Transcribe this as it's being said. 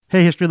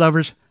Hey, history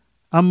lovers.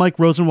 I'm Mike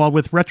Rosenwald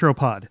with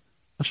Retropod,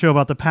 a show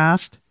about the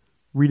past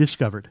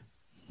rediscovered.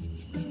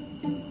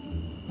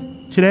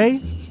 Today,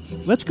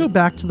 let's go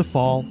back to the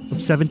fall of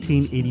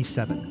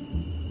 1787.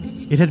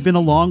 It had been a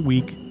long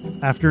week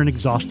after an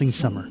exhausting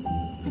summer.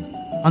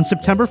 On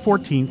September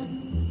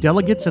 14th,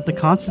 delegates at the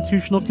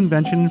Constitutional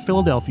Convention in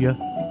Philadelphia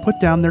put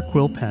down their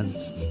quill pens.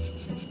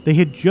 They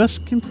had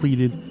just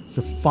completed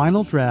the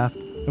final draft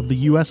of the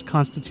U.S.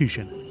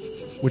 Constitution,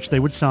 which they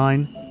would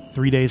sign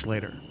 3 days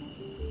later.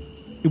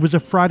 It was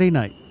a Friday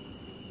night,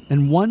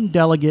 and one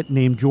delegate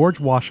named George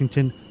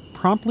Washington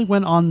promptly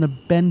went on the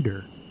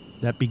bender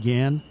that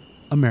began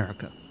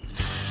America.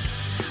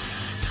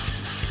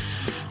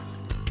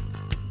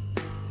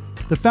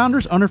 The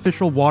founders'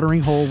 unofficial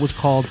watering hole was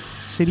called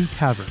City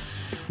Tavern,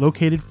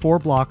 located 4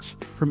 blocks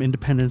from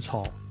Independence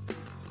Hall.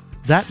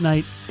 That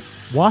night,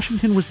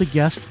 Washington was the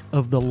guest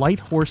of the Light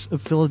Horse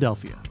of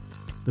Philadelphia,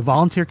 the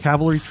volunteer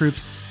cavalry troops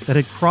that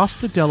had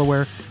crossed the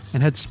Delaware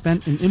and had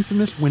spent an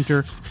infamous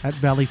winter at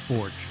Valley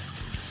Forge.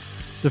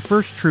 The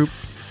first troop,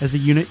 as the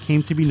unit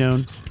came to be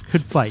known,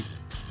 could fight.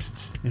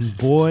 And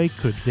boy,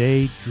 could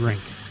they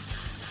drink.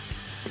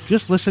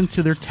 Just listen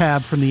to their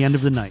tab from the end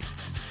of the night.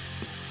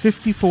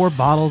 54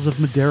 bottles of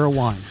Madeira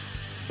wine,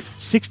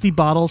 60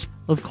 bottles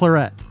of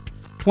claret,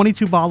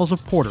 22 bottles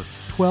of porter,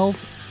 12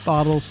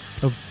 bottles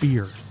of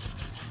beer,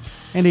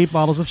 and 8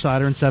 bottles of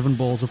cider and 7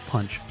 bowls of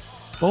punch,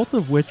 both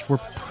of which were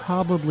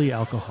probably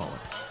alcoholic.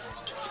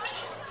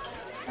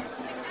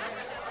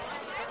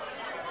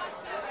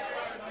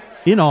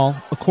 In all,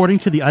 according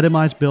to the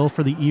itemized bill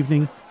for the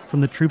evening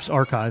from the troops'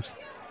 archives,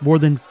 more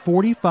than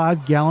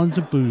 45 gallons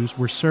of booze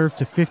were served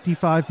to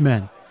 55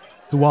 men,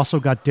 who also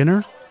got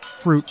dinner,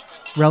 fruit,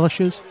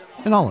 relishes,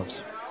 and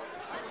olives.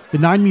 The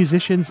 9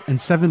 musicians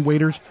and 7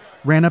 waiters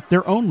ran up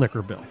their own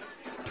liquor bill,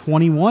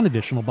 21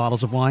 additional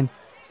bottles of wine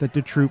that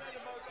the troop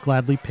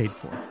gladly paid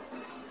for.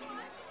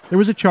 There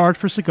was a charge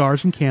for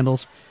cigars and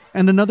candles,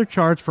 and another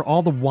charge for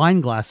all the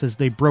wine glasses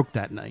they broke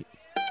that night.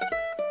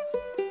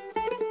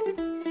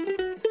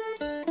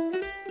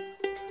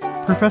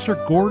 Professor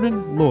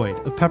Gordon Lloyd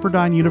of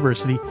Pepperdine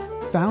University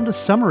found a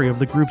summary of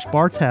the group's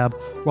bar tab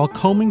while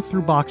combing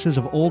through boxes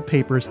of old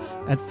papers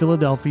at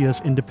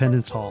Philadelphia's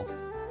Independence Hall.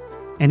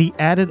 And he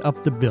added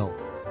up the bill.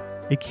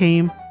 It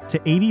came to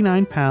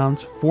 89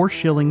 pounds, 4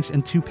 shillings,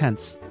 and 2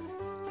 pence.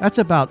 That's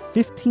about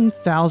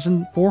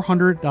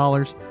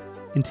 $15,400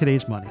 in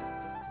today's money.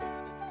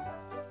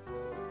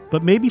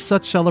 But maybe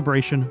such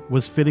celebration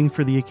was fitting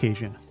for the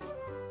occasion.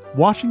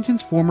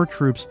 Washington's former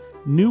troops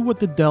knew what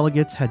the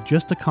delegates had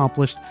just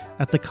accomplished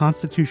at the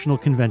Constitutional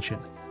Convention,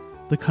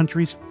 the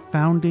country's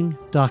founding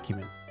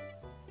document.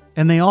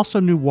 And they also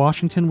knew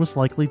Washington was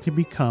likely to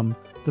become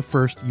the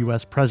first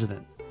U.S.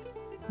 president.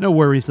 No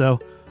worries, though.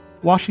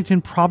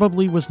 Washington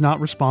probably was not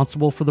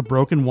responsible for the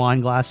broken wine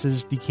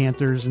glasses,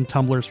 decanters, and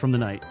tumblers from the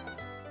night.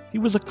 He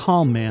was a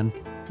calm man,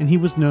 and he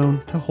was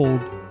known to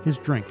hold his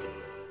drink.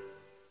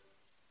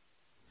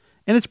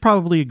 And it's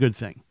probably a good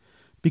thing,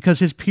 because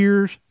his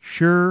peers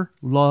sure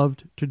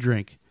loved to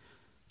drink.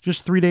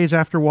 Just 3 days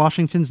after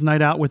Washington's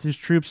night out with his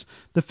troops,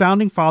 the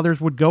Founding Fathers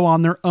would go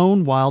on their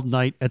own wild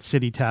night at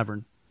City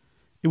Tavern.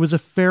 It was a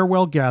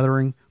farewell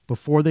gathering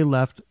before they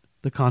left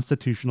the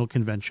Constitutional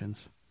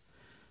Conventions.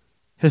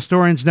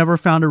 Historians never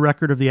found a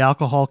record of the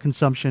alcohol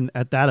consumption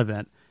at that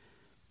event,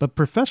 but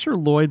Professor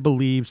Lloyd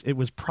believes it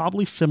was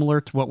probably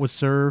similar to what was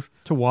served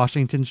to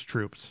Washington's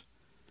troops.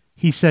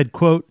 He said,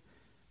 quote,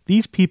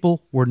 "These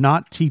people were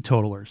not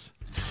teetotalers."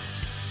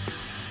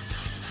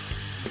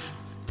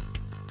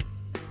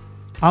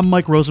 I'm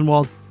Mike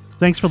Rosenwald.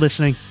 Thanks for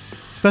listening.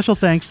 Special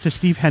thanks to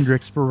Steve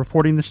Hendricks for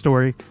reporting the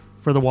story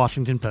for the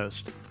Washington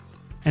Post.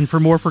 And for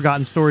more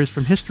forgotten stories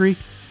from history,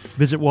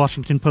 visit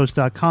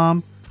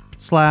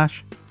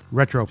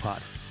WashingtonPost.com/Retropod.